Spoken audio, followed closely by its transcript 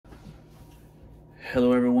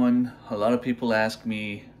Hello everyone. A lot of people ask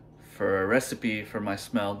me for a recipe for my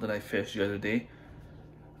smelt that I fished the other day.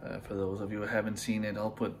 For those of you who haven't seen it,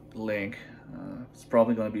 I'll put a link. It's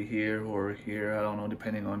probably going to be here or here, I don't know,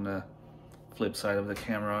 depending on the flip side of the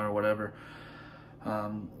camera or whatever.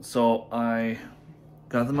 So I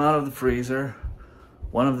got them out of the freezer.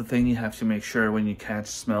 One of the things you have to make sure when you catch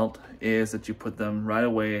smelt is that you put them right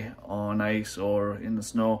away on ice or in the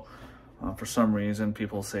snow. For some reason,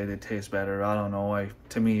 people say they taste better. I don't know.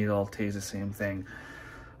 To me, it all tastes the same thing.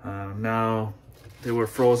 Now, they were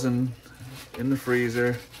frozen in the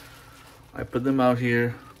freezer. I put them out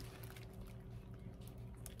here.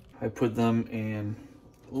 I put them in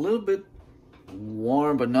a little bit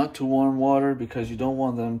warm, but not too warm water because you don't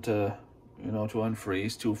want them to, to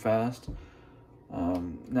unfreeze too fast.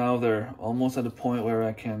 Now they're almost at the point where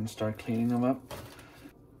I can start cleaning them up.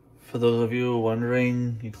 For those of you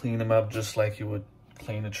wondering, you clean them up just like you would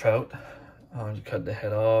clean a trout. You cut the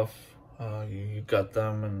head off, you gut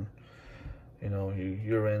them, and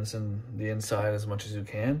you rinse the inside as much as you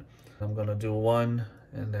can. I'm gonna do one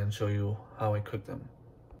and then show you how I cook them.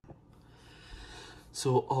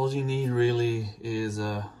 So all you need really is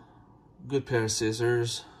a good pair of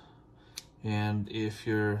scissors, and if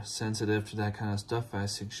you're sensitive to that kind of stuff, I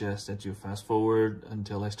suggest that you fast forward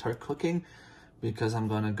until I start cooking, because I'm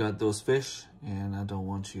gonna gut those fish and I don't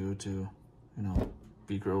want you to,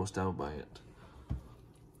 be grossed out by it.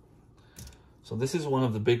 So this is one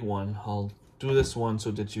of the big one. I'll do this one so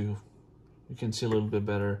that you can see a little bit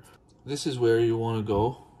better. This is where you want to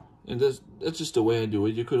go, and that's just the way I do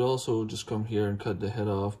it. You could also just come here and cut the head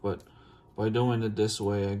off, but by doing it this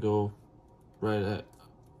way, I go right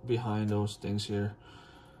behind those things here,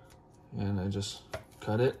 and I just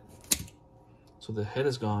cut it so the head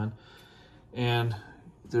is gone. And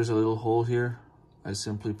there's a little hole here. I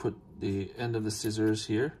simply put the end of the scissors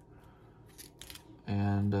here,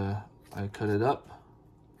 and I cut it up.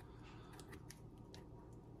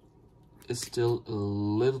 It's still a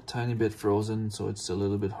little tiny bit frozen, so it's a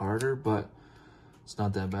little bit harder, but it's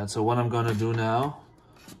not that bad. So what I'm gonna do now,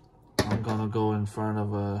 I'm gonna go in front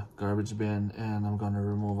of a garbage bin and I'm gonna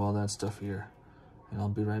remove all that stuff here, and I'll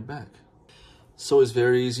be right back. So it's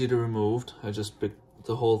very easy to remove. I just picked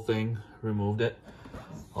the whole thing, removed it.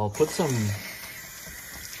 I'll put some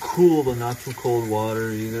cool but not too cold water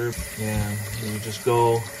either, and you just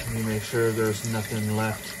go and you make sure there's nothing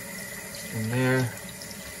left in there,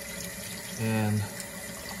 and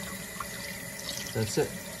that's it.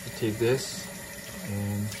 You take this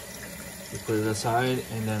and you put it aside,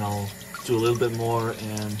 and then I'll do a little bit more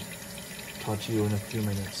and talk to you in a few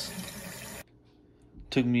minutes.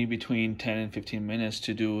 Took me between 10 and 15 minutes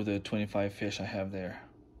to do the 25 fish I have there.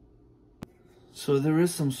 So there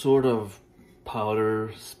is some sort of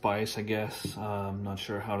powder, spice, I guess, I'm not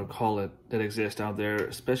sure how to call it, that exists out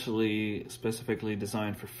there, specifically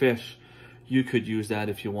designed for fish. You could use that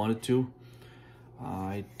if you wanted to.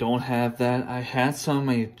 I don't have that. I had some,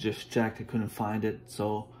 I just checked, I couldn't find it.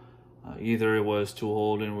 So either it was too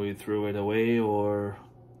old and we threw it away, or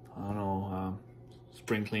I don't know,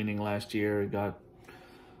 spring cleaning last year, it got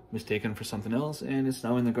mistaken for something else and it's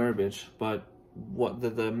now in the garbage. But what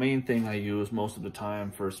the main thing I use most of the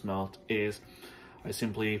time for smelt is I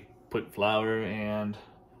simply put flour, and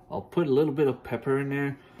I'll put a little bit of pepper in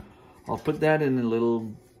there. I'll put that in a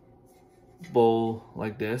little bowl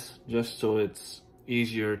like this, just so it's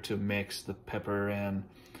easier to mix the pepper and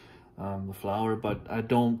the flour, but I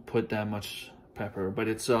don't put that much pepper. But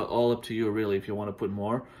it's all up to you really. If you want to put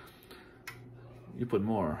more, you put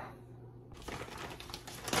more.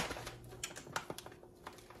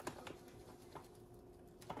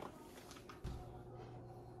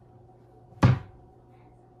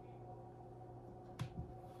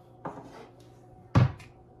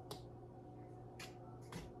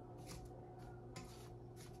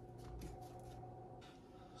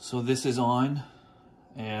 So this is on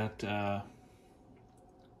at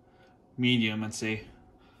medium, and say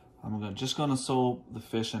I'm just gonna soak the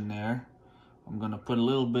fish in there. I'm gonna put a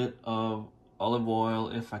little bit of olive oil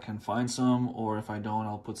if I can find some, or if I don't,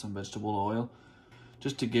 I'll put some vegetable oil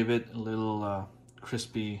just to give it a little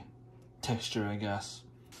crispy texture, I guess.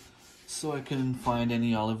 So I couldn't find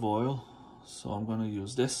any olive oil, so I'm gonna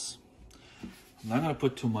use this. I'm not gonna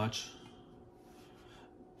put too much.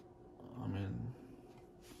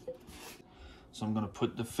 So I'm gonna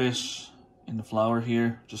put the fish in the flour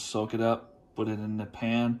here, just soak it up, put it in the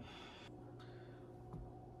pan.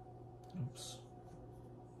 Oops.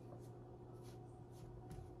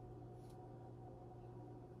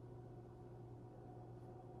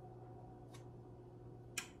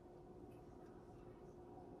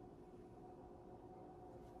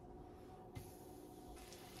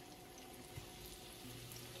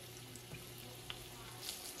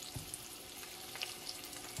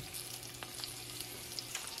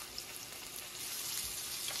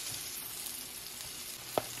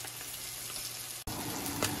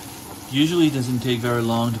 Usually it doesn't take very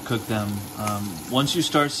long to cook them. Once you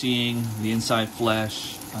start seeing the inside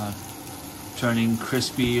flesh turning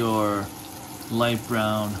crispy or light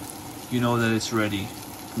brown, you know that it's ready.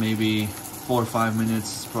 Maybe 4 or 5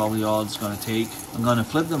 minutes is probably all it's gonna take. I'm gonna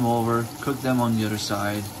flip them over, cook them on the other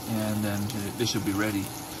side, and then they should be ready.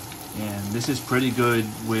 And this is pretty good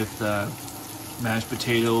with mashed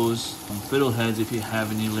potatoes, fiddleheads if you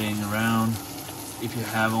have any laying around. If you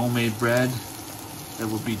have homemade bread, that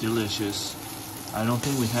would be delicious. I don't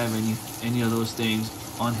think we have any of those things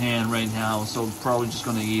on hand right now, so I'm probably just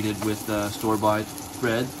gonna eat it with store-bought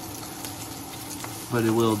bread, but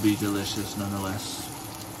it will be delicious nonetheless.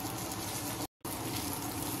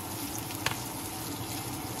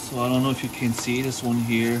 So I don't know if you can see this one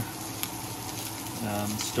here,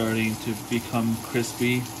 starting to become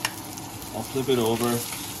crispy. I'll flip it over.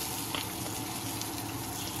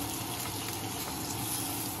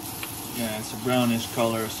 Yeah, it's a brownish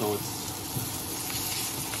color, so it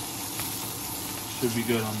should be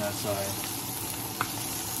good on that side.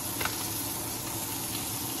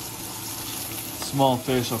 Small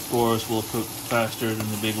fish, of course, will cook faster than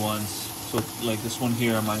the big ones. So like this one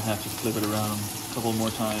here, I might have to flip it around a couple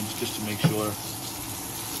more times just to make sure.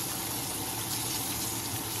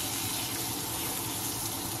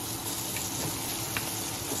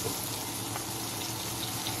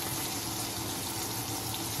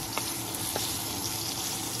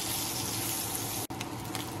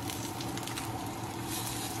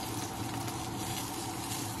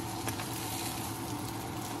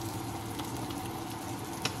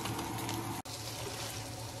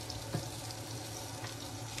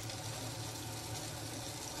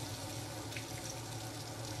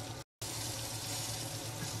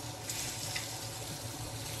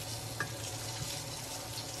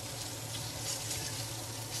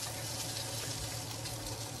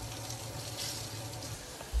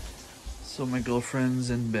 So my girlfriend's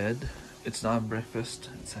in bed. It's not breakfast,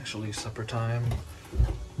 it's actually supper time.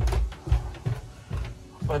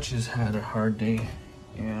 But she's had a hard day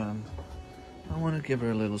and I want to give her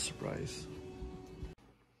a little surprise.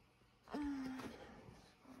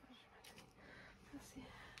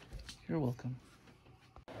 You're welcome.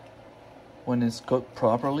 When it's cooked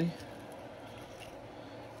properly,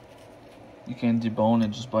 you can debone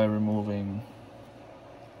it just by removing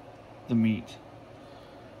the meat.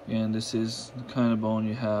 And this is the kind of bone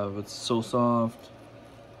you have. It's so soft.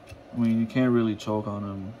 I mean, you can't really choke on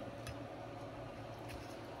them.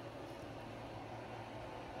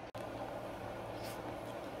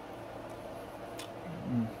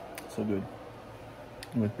 So good.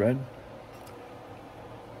 With bread.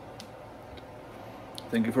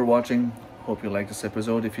 Thank you for watching. Hope you liked this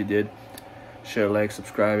episode. If you did, share, like,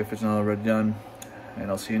 subscribe if it's not already done. And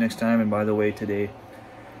I'll see you next time. And by the way, today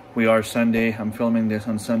we are Sunday. I'm filming this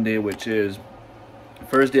on Sunday, which is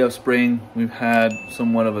first day of spring. We've had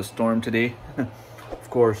somewhat of a storm today, of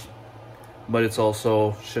course, but it's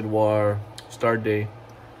also Shedwar start day.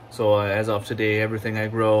 So as of today, everything I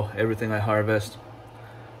grow, everything I harvest,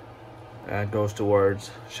 goes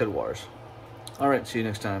towards Shedwars. All right, see you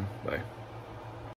next time. Bye.